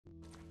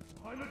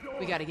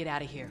We gotta get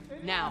out of here.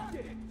 Now.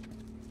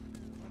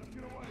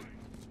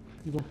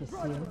 You want the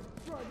seal?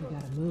 You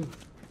gotta move.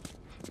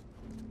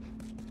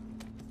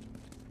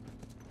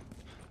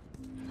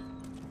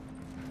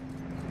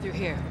 Through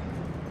here.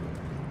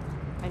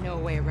 I know a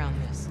way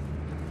around this.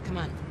 Come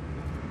on.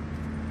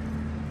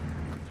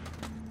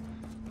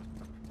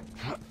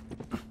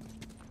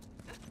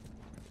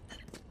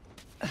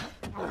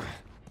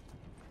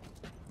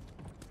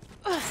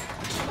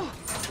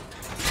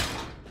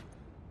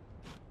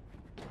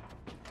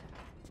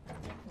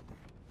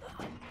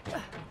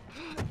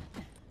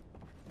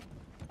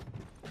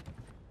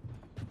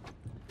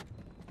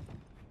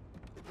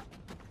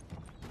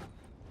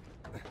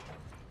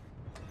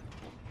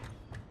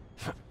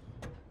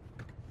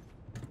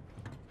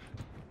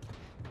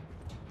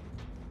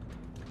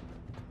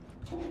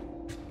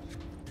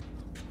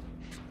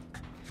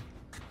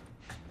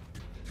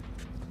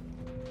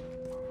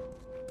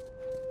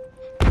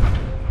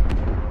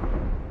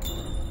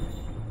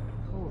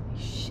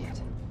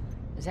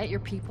 Is that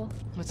your people?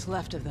 What's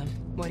left of them.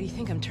 Why do you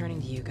think I'm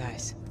turning to you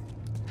guys?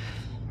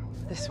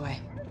 This way.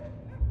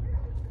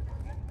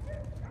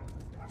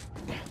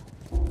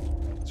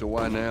 So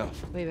why now?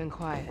 We've been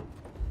quiet.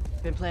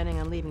 Been planning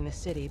on leaving the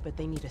city, but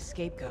they need a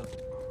scapegoat.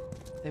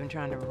 They've been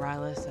trying to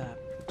rile us up.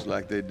 Looks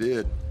like they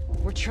did.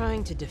 We're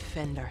trying to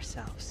defend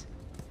ourselves.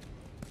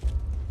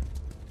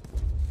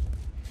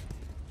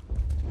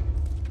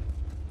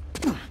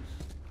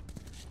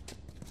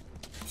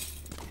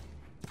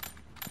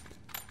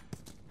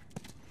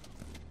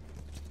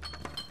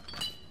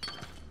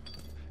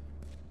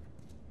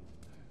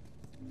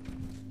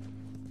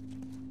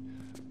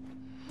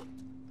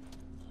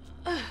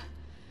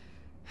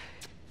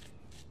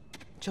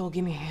 Joel,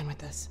 give me a hand with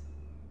this.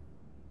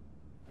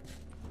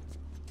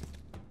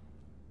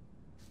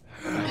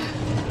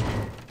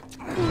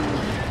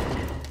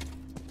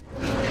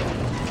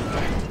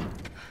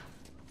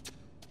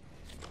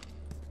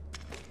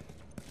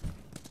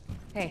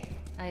 Hey,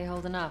 how you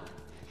holding up?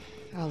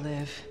 I'll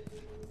live.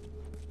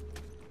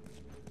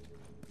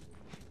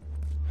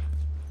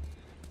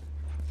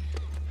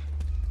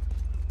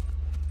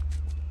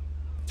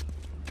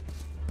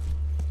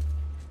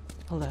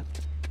 Hold up.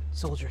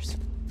 Soldiers.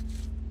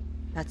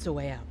 That's the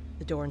way out.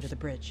 The door under the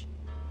bridge.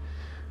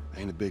 I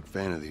ain't a big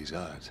fan of these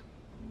odds.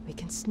 We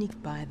can sneak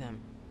by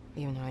them,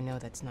 even though I know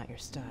that's not your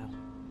style.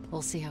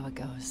 We'll see how it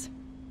goes.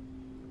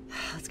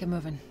 Let's get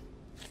moving.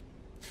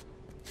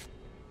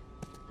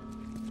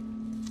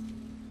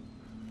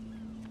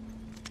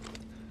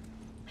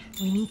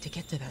 We need to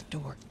get to that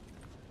door.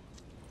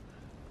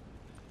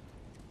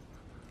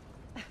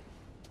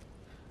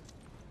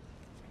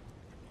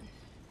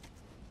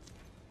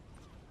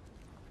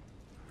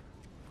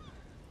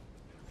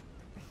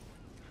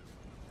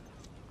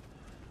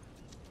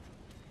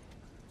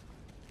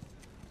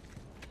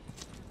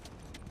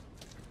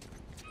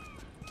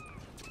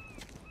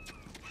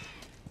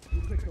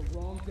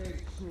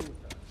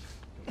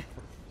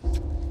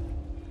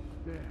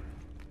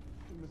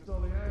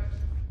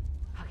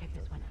 I'll get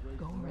this one.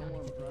 Go around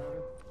and get the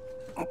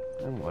door.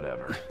 And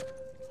whatever.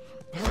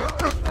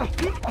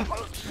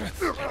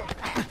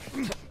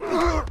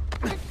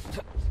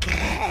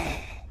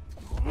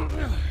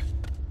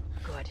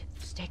 Good.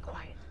 Stay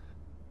quiet.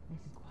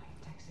 Nice and quiet,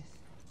 Texas.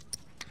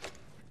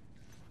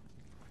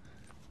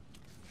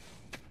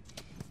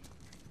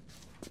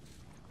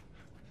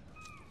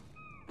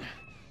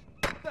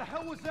 What the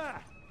hell was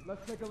that?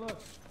 Let's take a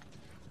look.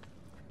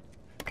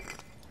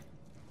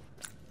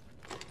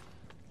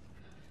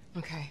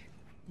 Okay.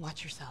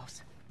 Watch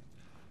yourselves.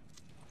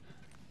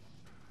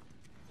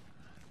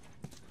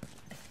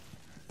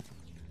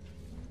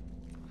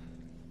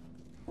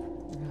 We're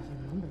off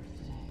in numbers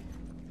today.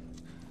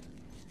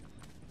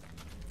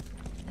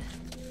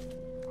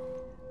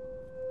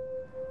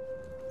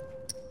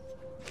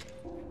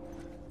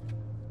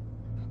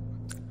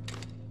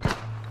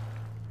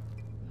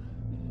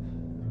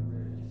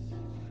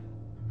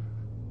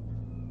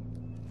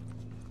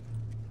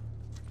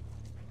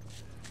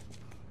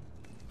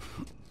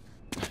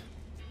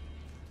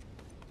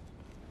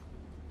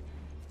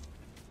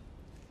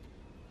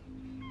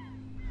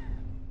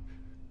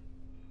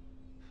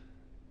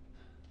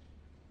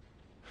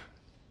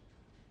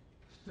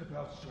 Step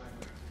out,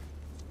 straggler.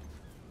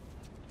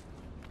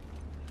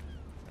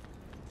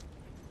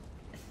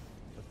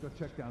 Let's go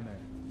check down there.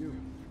 You,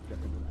 step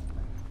into that thing.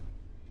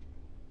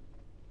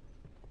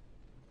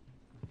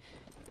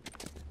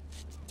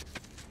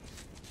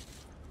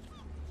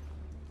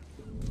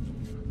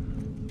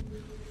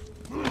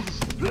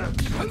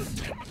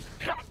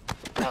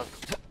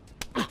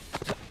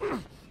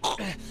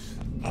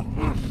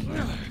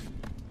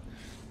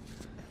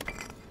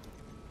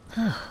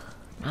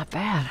 Not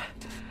bad.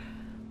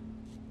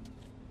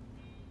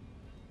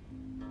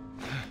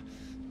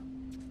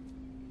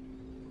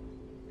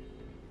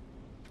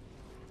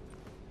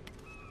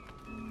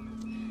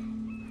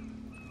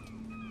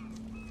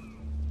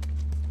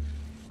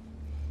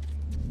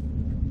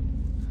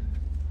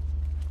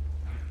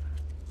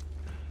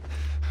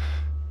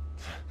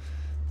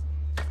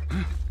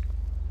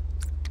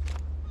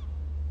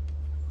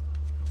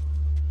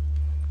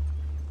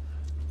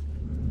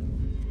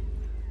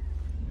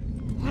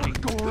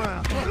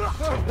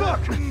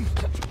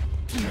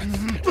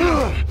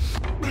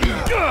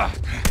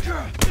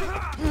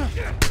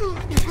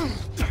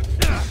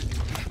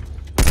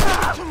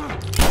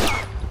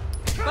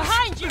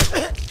 Behind you!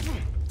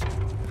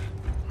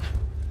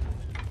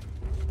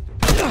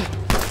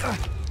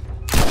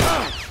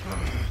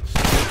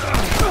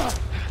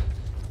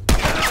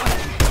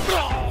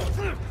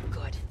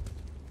 Good.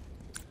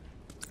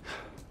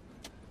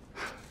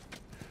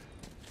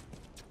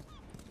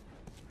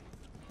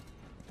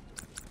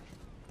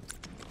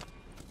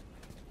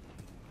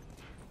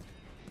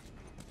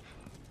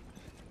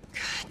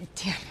 God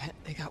damn it,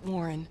 they got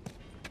Warren.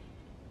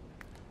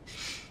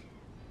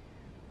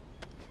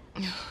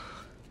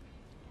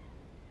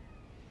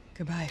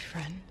 Goodbye,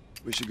 friend.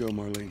 We should go,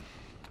 Marlene.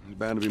 There's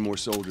bound to be more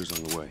soldiers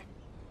on the way.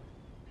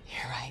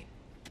 You're right.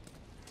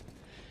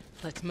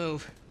 Let's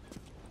move.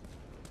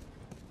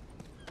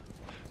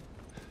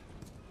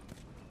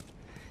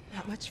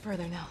 Not much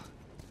further now.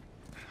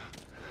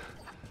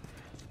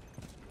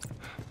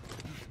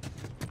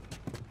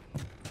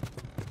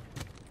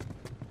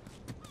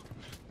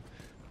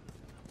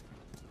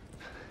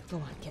 Go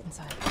on, get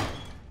inside.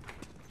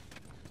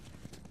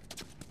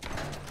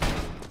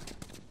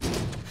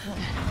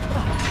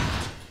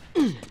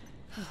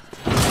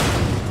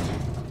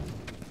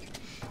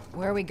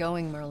 Where are we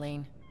going,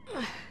 Marlene?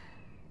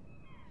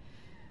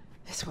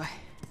 This way.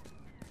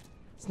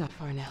 It's not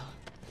far now.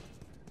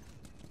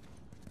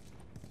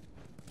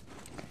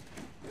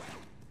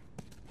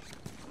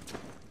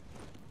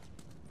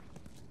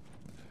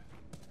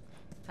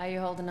 How you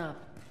holding up?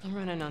 I'm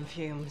running on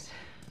fumes,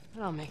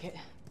 but I'll make it.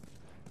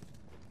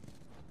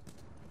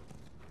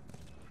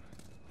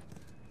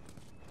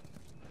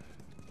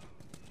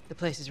 The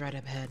place is right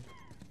up ahead.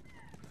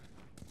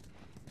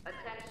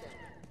 Attention.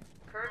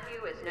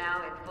 Curfew is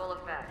now in full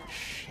effect.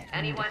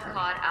 Anyone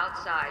caught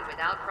outside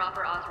without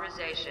proper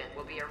authorization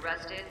will be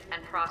arrested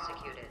and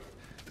prosecuted.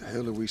 The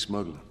hell are we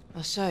smuggling?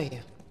 I'll show you.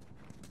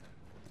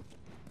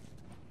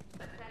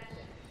 Attention.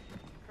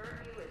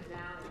 Curfew is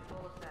now in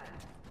full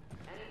effect.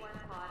 Anyone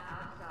caught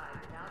outside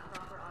without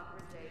proper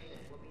authorization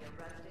will be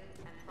arrested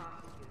and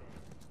prosecuted.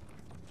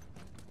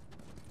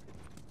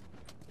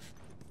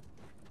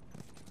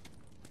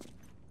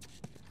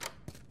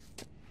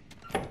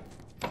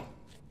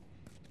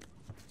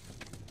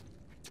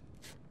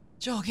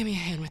 Joel, give me a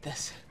hand with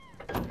this.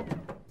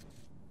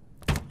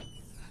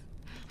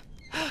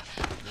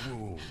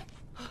 Whoa.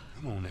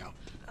 Come on now.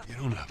 Get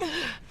on up.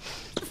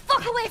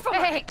 Fuck away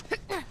from me!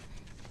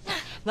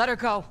 Let her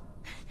go.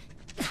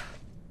 Well,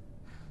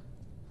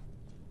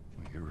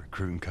 you're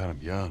recruiting kind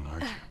of young,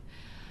 aren't you?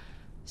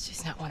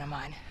 She's not one of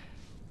mine.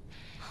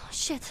 Oh,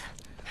 shit.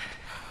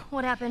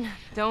 What happened?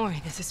 Don't worry,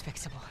 this is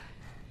fixable.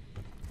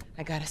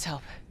 I got his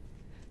help.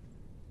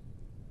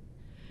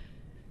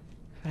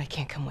 But I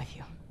can't come with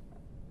you.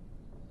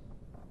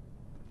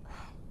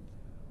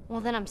 Well,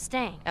 then I'm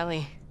staying.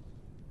 Ellie,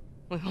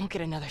 we won't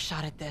get another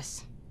shot at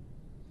this.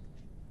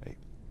 Hey,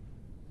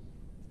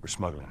 we're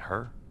smuggling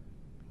her?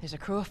 There's a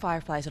crew of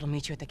Fireflies that'll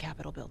meet you at the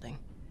Capitol building.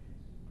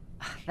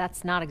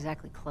 That's not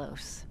exactly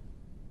close.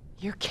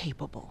 You're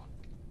capable.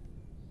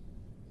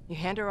 You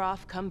hand her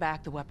off, come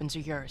back, the weapons are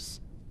yours.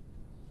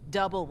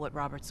 Double what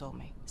Robert sold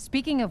me.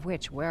 Speaking of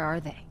which, where are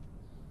they?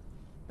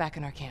 Back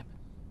in our camp.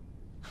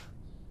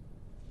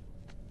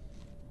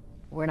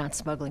 We're not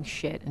smuggling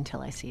shit until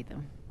I see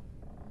them.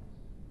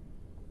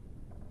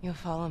 You'll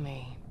follow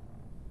me.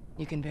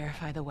 You can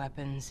verify the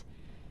weapons.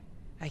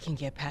 I can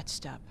get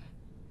patched up.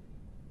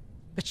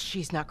 But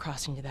she's not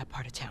crossing to that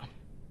part of town.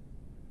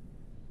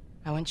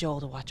 I want Joel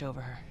to watch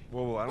over her.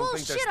 Whoa, I don't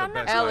think that's the I'm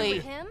not best Ellie. going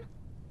with him.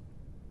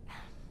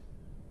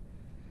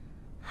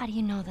 How do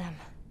you know them?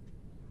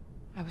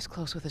 I was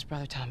close with his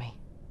brother Tommy.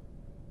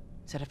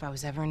 Said if I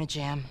was ever in a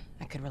jam,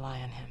 I could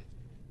rely on him.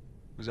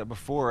 Was that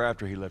before or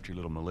after he left your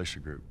little militia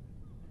group?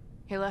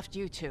 He left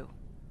you too.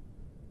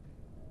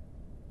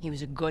 He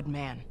was a good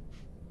man.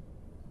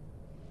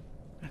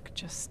 Look,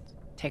 just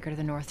take her to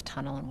the North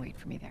Tunnel and wait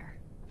for me there.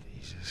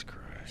 Jesus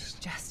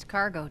Christ. Just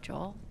cargo,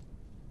 Joel.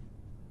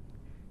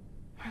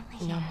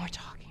 Marlene. No more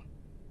talking.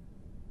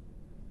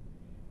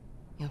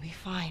 You'll be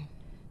fine.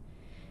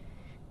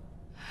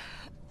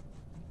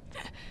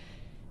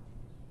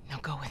 Now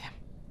go with him.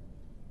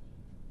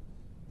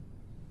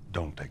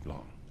 Don't take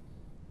long.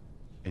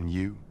 And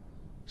you,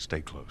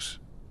 stay close.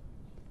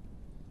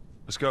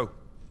 Let's go.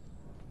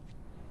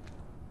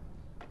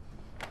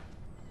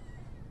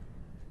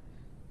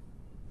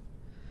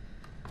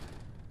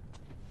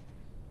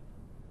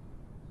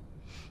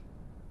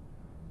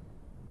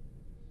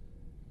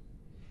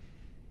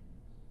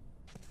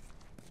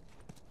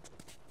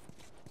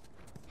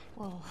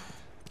 Whoa.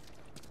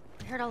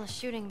 I heard all the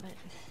shooting, but...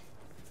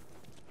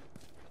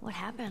 what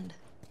happened?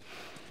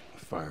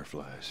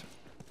 Fireflies.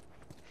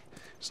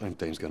 Same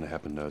thing's gonna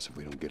happen to us if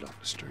we don't get off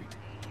the street.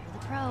 You're the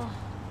pro. I'm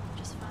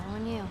just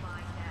following you.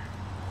 Report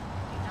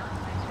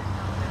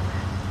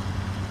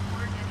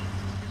any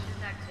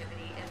suspicious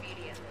activity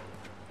immediately.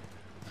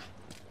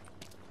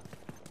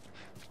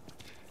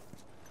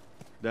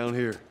 Down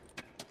here.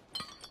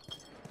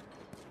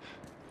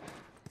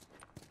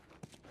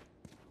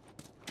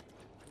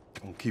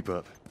 Keep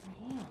up.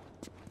 Yeah.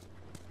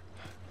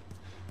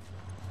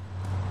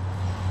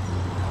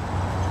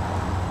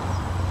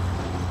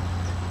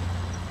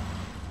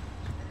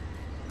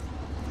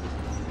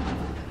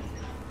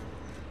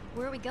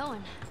 Where are we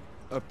going?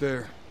 Up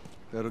there.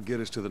 That'll get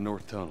us to the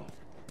north tunnel.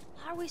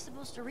 How are we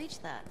supposed to reach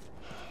that?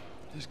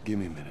 Just give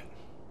me a minute.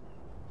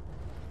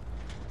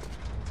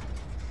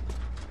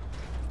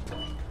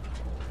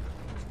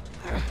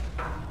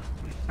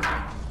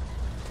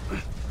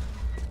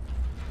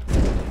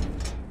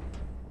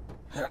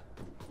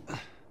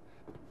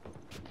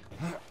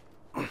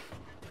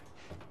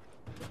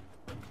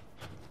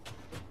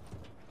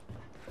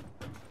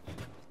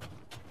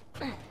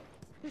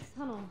 This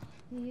tunnel,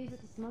 you use it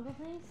to smuggle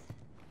things?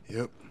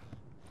 Yep.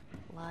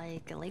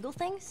 Like illegal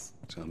things?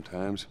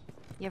 Sometimes.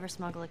 You ever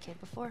smuggle a kid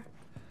before?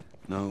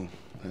 No,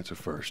 that's a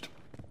first.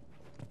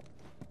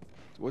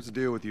 So what's the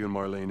deal with you and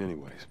Marlene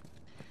anyways?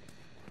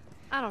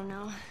 I don't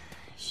know.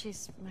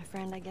 She's my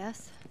friend, I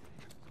guess.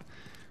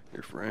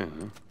 Your friend,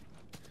 huh?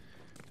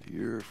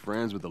 You're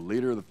friends with the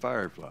leader of the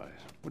Fireflies.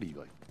 What are you,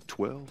 like,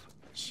 12?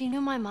 She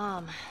knew my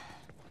mom,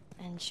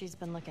 and she's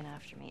been looking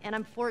after me. And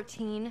I'm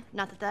 14.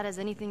 Not that that has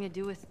anything to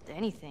do with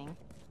anything.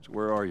 So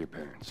where are your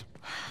parents?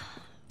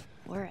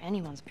 Where are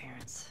anyone's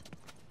parents?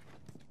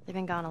 They've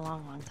been gone a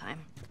long, long time.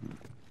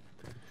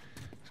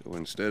 So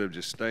instead of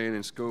just staying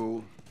in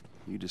school,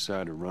 you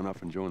decide to run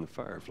off and join the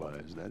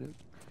Fireflies, is that it?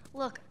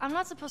 Look, I'm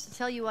not supposed to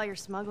tell you why you're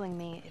smuggling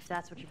me, if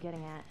that's what you're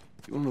getting at.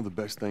 You wanna know the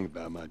best thing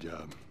about my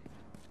job?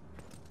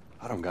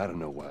 I don't gotta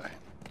know why.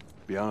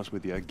 To be honest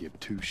with you, I'd give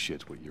two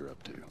shits what you're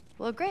up to.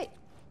 Well, great.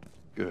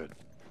 Good.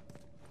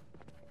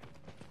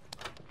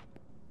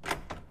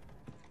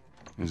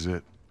 Is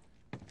it?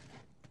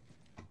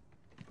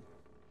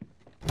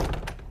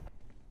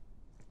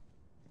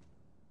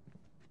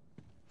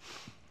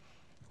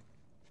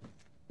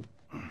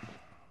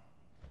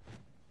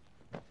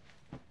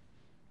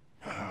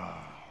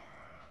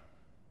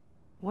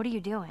 What are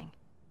you doing?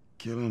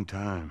 Killing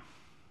time.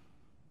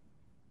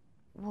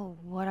 Well,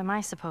 what am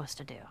I supposed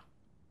to do?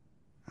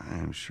 I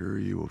am sure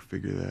you will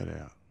figure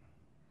that out.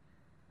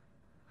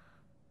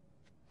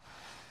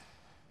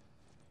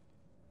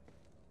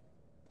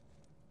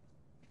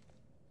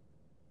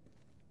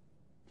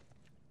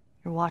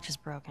 Your watch is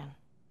broken.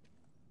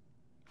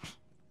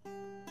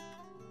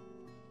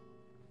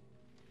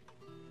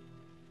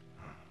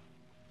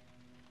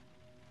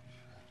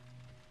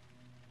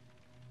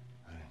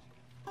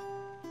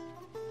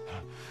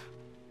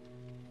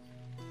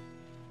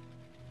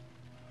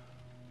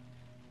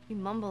 You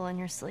mumble in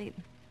your sleep.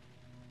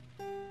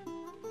 I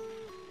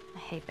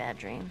hate bad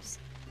dreams.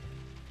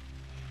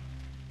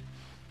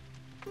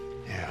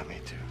 Yeah, me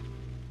too.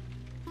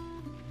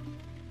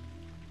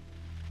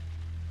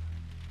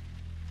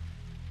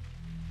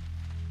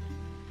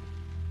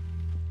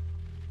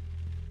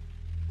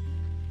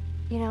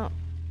 You know,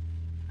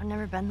 I've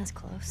never been this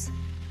close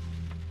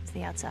to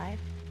the outside. I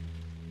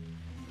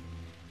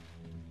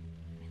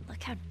mean,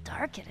 look how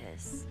dark it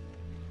is.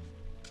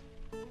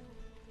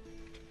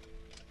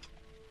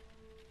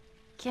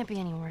 Can't be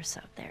any worse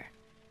out there.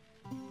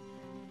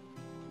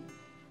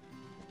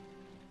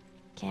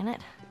 Can it?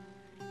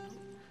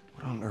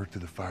 What on earth do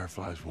the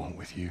Fireflies want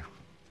with you?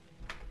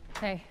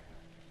 Hey.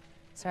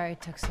 Sorry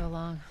it took so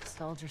long.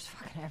 Soldiers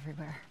fucking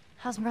everywhere.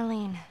 How's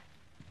Marlene?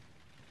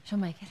 She'll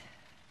make it.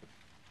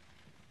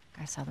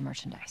 I saw the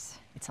merchandise.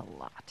 It's a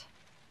lot.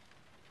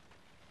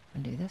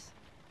 Wanna do this?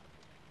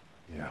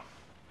 Yeah.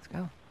 Let's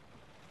go.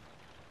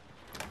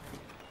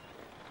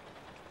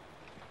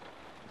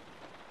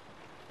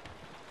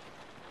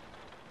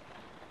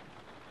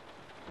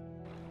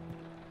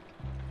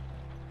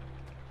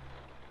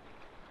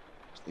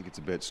 Think it's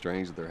a bit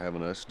strange that they're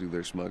having us do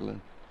their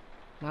smuggling?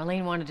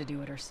 Marlene wanted to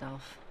do it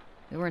herself.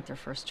 We weren't their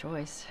first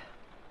choice.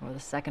 Or the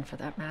second, for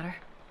that matter.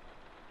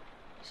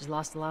 She's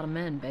lost a lot of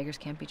men. Beggars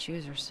can't be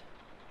choosers.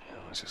 Yeah,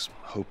 I just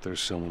hope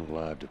there's someone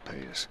alive to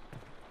pay us.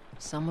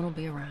 Someone will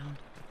be around.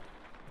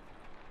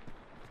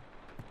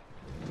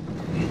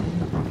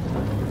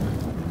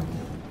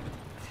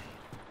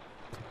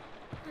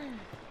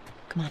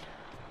 Come on.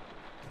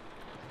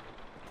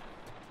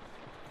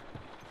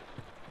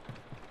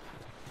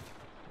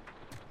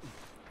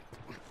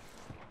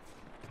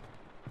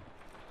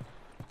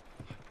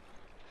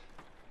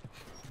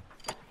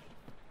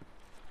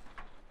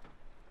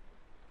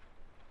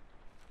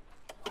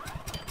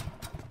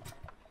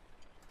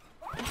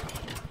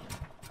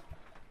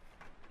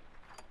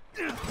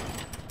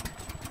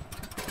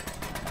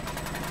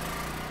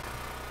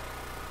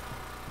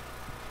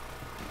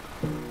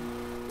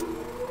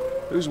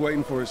 Who's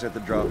waiting for us at the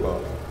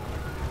drop-off?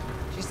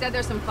 She said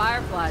there's some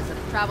Fireflies that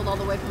have traveled all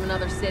the way from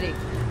another city.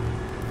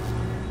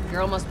 The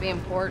girl must be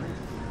important.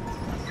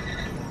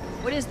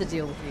 What is the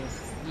deal with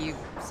you? You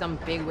some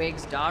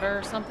bigwig's daughter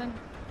or something?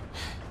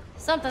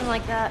 Something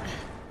like that.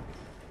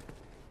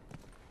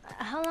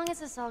 How long is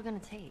this all gonna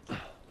take?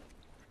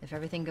 If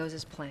everything goes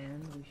as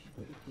planned, we should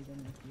get you them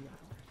in a few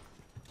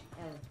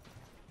hours. Ellie,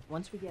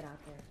 once we get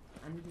out there,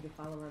 I need you to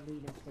follow our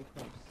lead and stay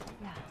close.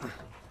 Yeah,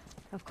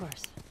 of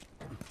course.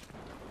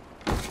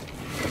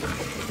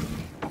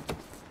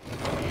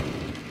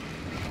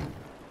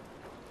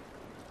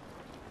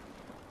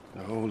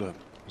 Now hold up.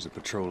 There's a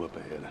patrol up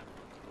ahead.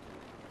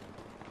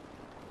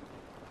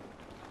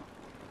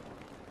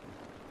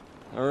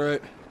 All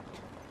right.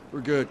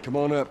 We're good. Come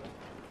on up.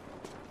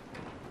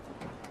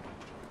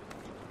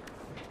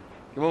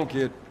 Come on,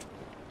 kid.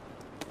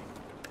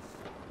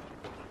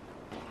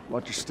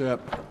 Watch your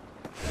step.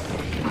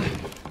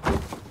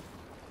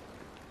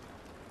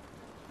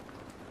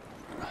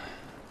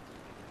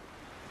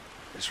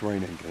 This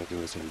rain ain't gonna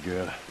do us any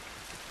good.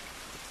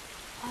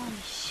 Holy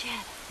shit.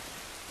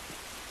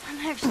 I'm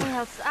actually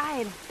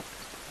outside.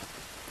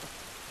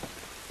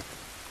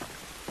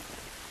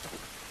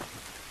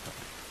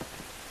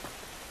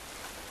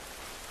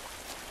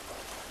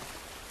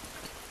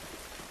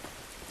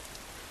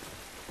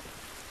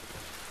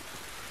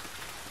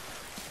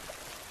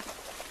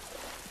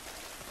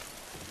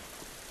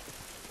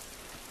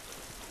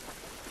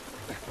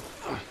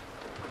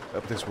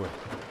 Up this way.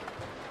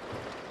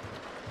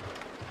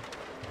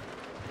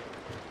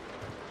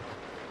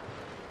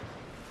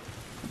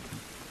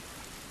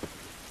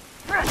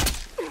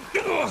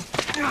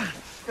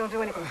 Don't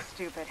do anything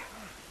stupid.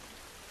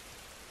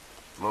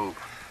 Move.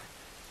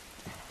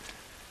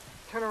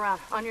 Turn around,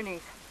 on your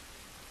knees.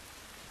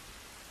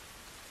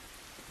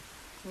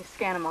 You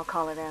scan him, I'll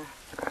call it in. All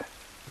right.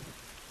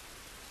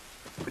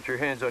 Put your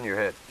hands on your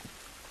head.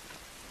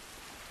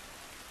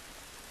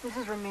 This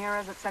is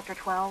Ramirez at Sector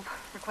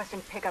 12,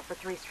 requesting pickup for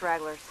 3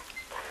 stragglers.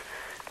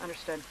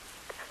 Understood.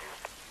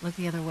 Look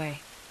the other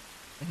way.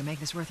 We can make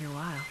this worth your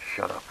while.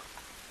 Shut up.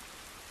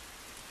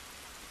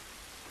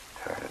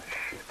 Tired of this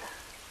shit.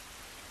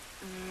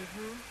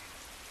 Mm-hmm.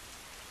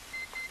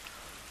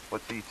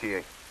 What's the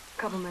ETA?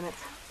 Couple minutes.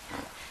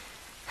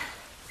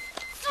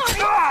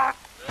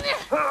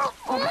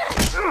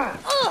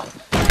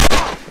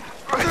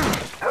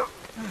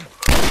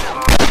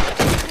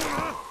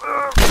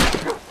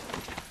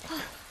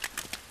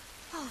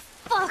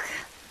 Fuck!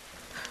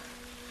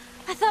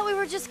 I thought we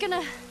were just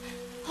gonna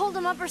hold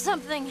him up or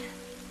something.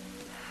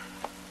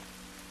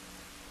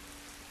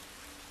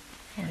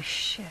 Holy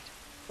shit.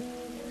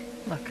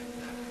 Look.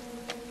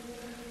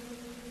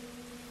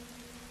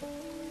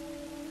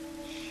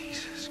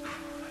 Jesus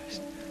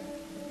Christ.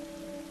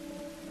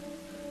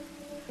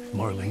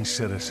 Marlene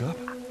set us up?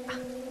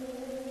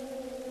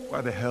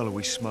 Why the hell are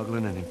we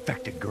smuggling an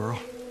infected girl?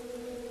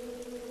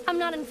 I'm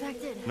not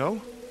infected.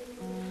 No?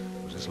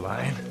 Was this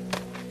lying?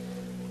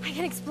 I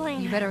can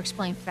explain. You better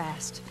explain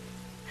fast.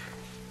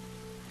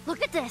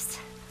 Look at this.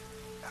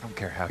 I don't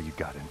care how you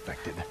got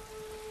infected.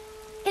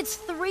 It's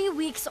 3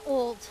 weeks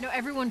old. No,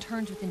 everyone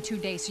turns within 2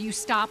 days, so you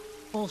stop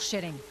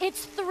bullshitting.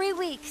 It's 3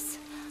 weeks.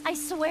 I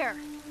swear.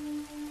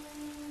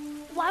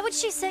 Why would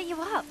she set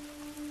you up?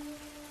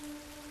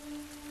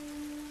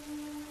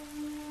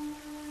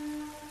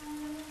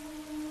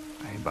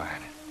 I ain't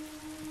buying it.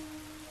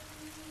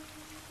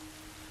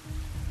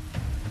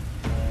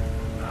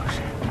 Oh,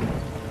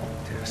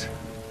 shit. Tess.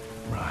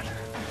 Run.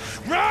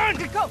 Run!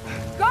 Go!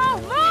 Go!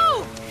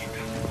 Move!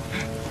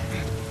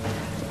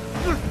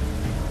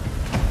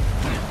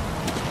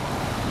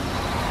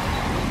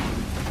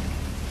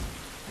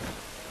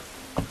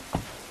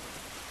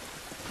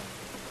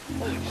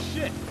 Holy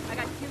shit! I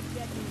got 2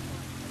 dead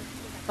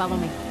uniforms. Follow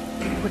me.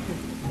 Quickly.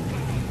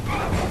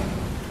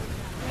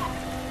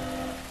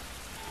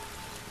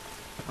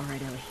 All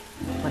right, Ellie.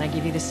 When I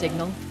give you the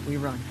signal, we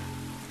run.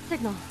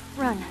 Signal.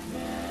 Run.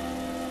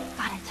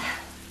 Got it.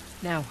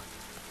 Now,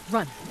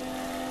 run.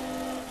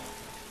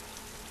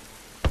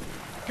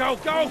 Go,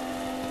 go!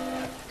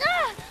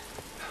 Ah!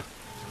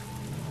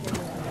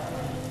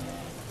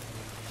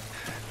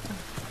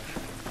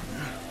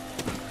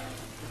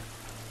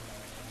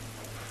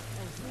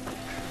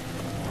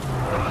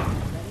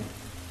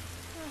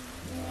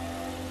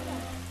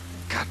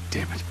 God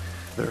damn it.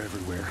 They're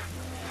everywhere.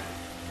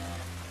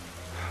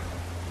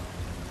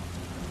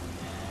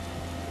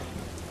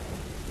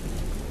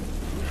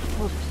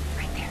 Soldiers,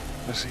 right there.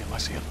 I see him, I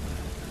see him.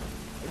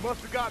 They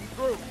must have gotten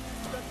through.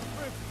 That's the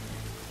bridge.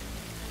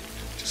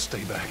 Just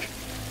stay back. I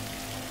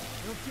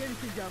don't see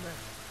anything down there.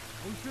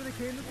 Are we sure they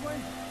came this way?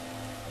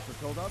 If we're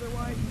told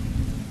otherwise,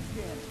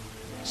 scan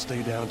it.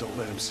 Stay down, don't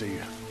let him see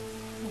you.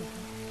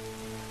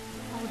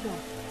 I'll go.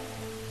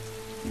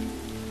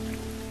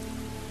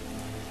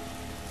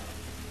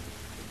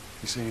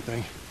 You see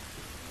anything?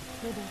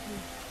 Stay back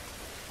here.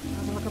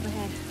 I'll look up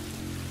ahead.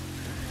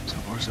 So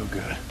far, so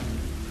good.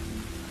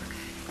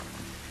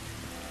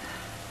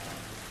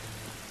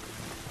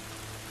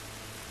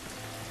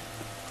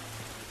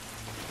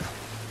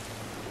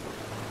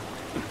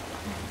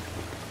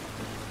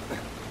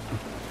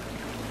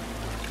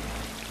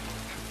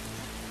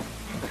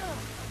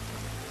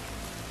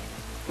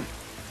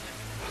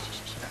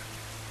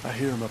 I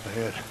hear him up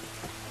ahead.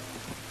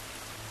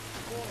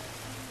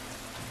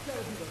 Gotta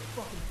be the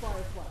fucking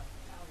Fireflies.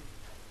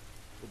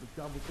 We'll be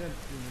done with them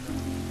soon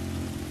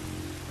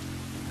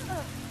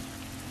enough.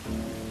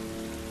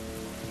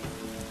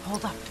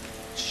 Hold up.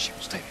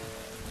 Shit, stay.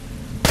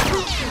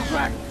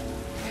 Back!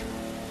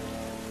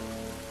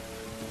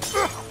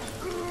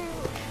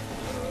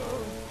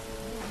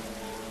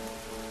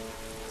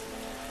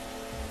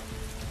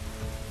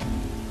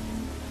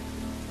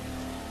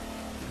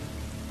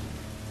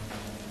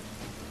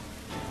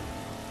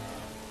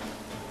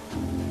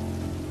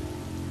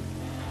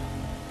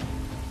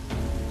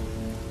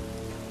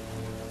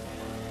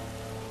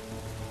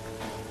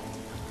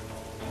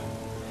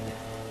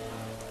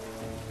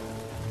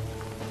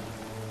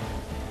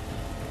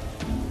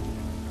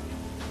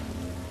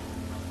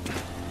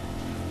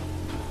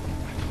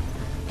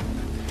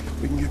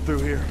 can get through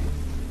here.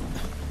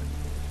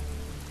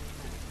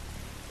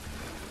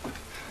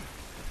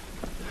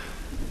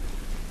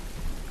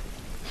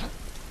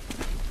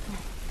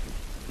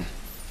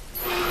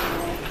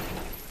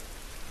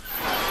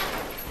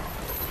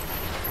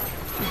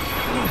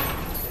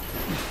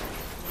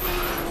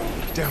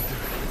 Down through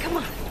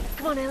it.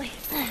 Come on, Ellie.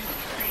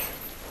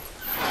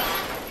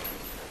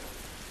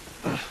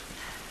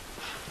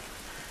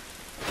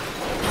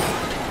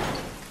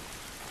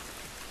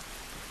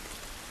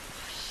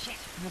 Shit,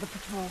 another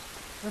patrol.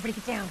 Everybody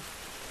get down.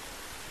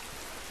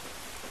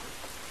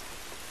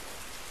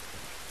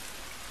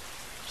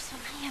 There's so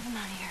many of them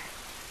out here.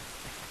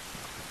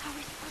 How are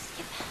we supposed to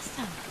get past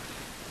them?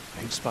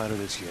 Ain't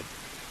spotted us yet.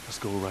 Let's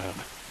go around.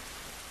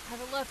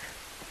 Have a look.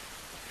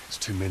 It's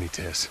too many,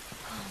 Tess.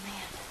 Oh,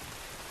 man.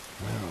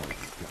 Well,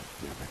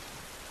 goddammit.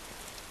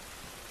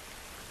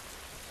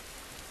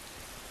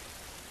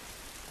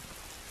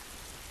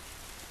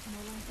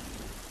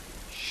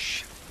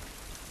 Shh.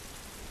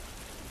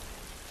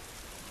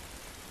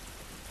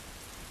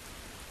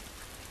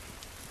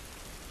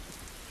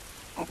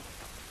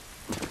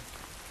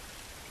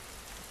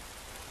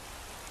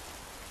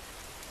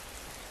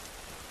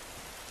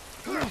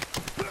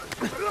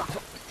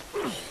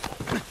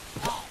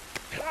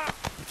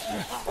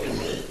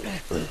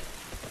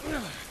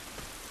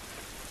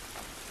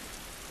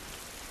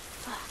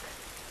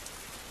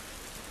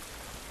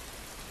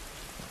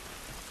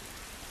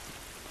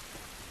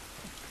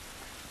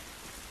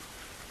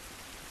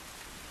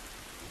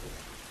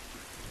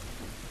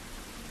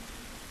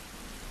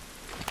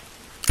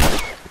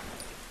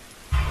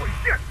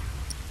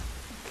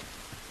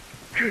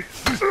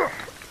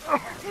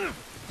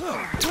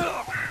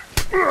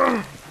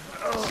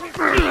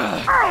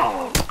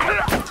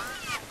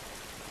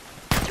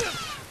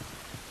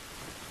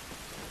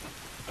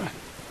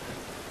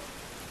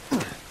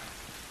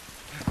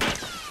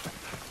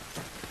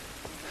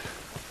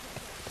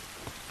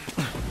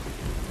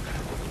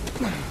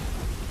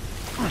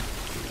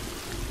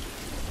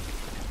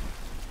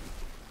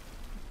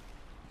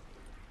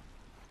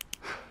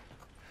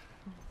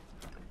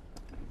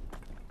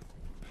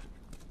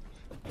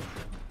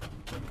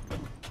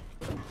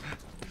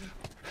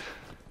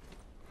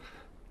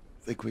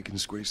 Think we can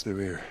squeeze through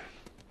here.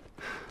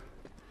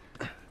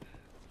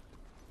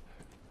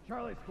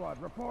 Charlie squad,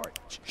 report.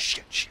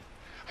 Shit.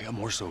 I got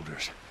more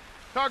soldiers.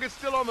 Target's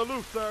still on the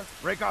loose, sir.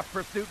 Break off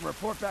pursuit and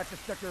report back to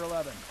Sector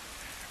 11.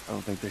 I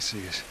don't think they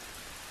see us.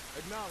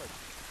 Acknowledge.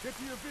 Get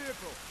to your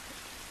vehicle.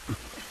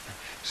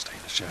 Stay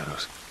in the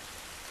shadows.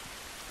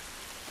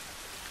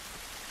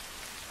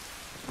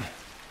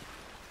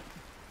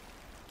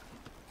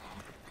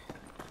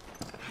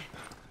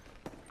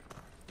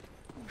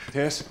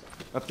 Tess,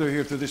 up through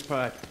here through this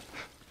pipe.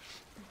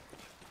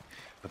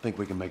 I think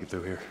we can make it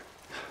through here.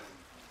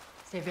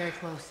 Stay very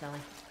close, Ellie.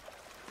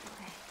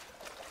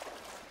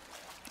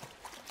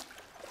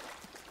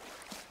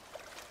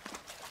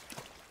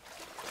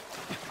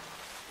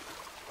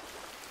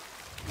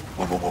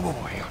 Whoa,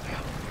 hang on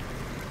now.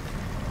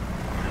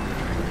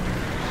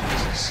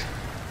 Jesus.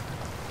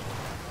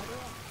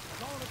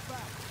 Calling us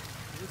back.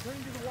 We're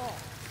returning to the wall.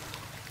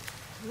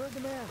 You heard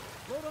the man.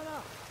 Load on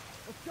up.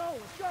 Let's go.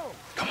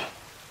 Come on.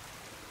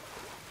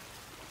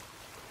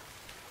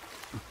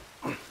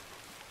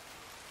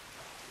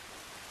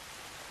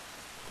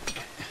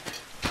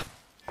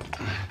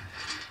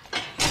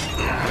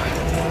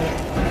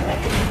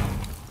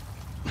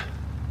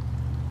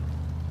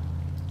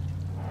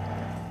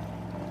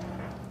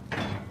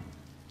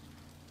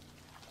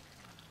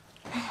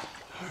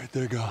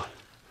 They're gone.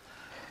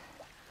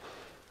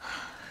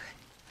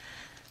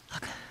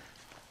 Look,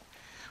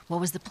 what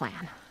was the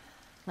plan?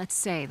 Let's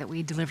say that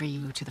we deliver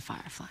you to the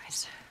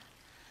Fireflies.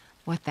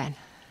 What then?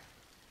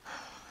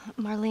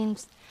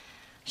 Marlene,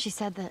 she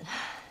said that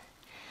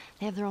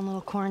they have their own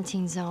little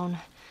quarantine zone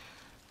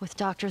with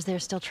doctors there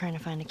still trying to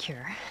find a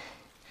cure.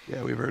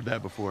 Yeah, we've heard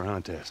that before,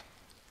 huh, Tess?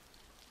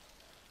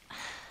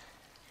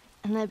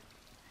 And that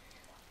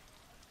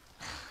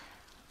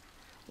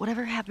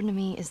whatever happened to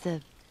me is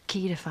the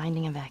key to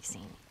finding a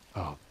vaccine.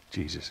 Oh,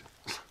 Jesus.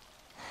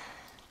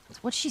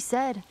 That's what she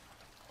said.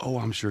 Oh,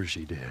 I'm sure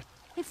she did.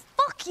 Hey,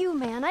 fuck you,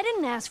 man. I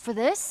didn't ask for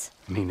this.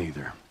 Me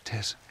neither.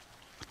 Tess,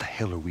 what the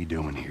hell are we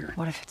doing here?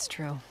 What if it's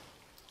true?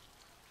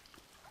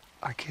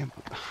 I can't...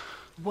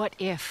 What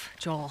if,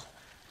 Joel?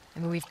 I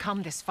mean, we've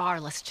come this far.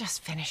 Let's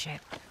just finish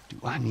it. Do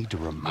I need to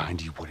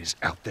remind you what is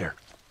out there?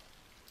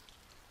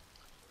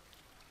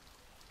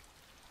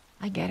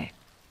 I get it.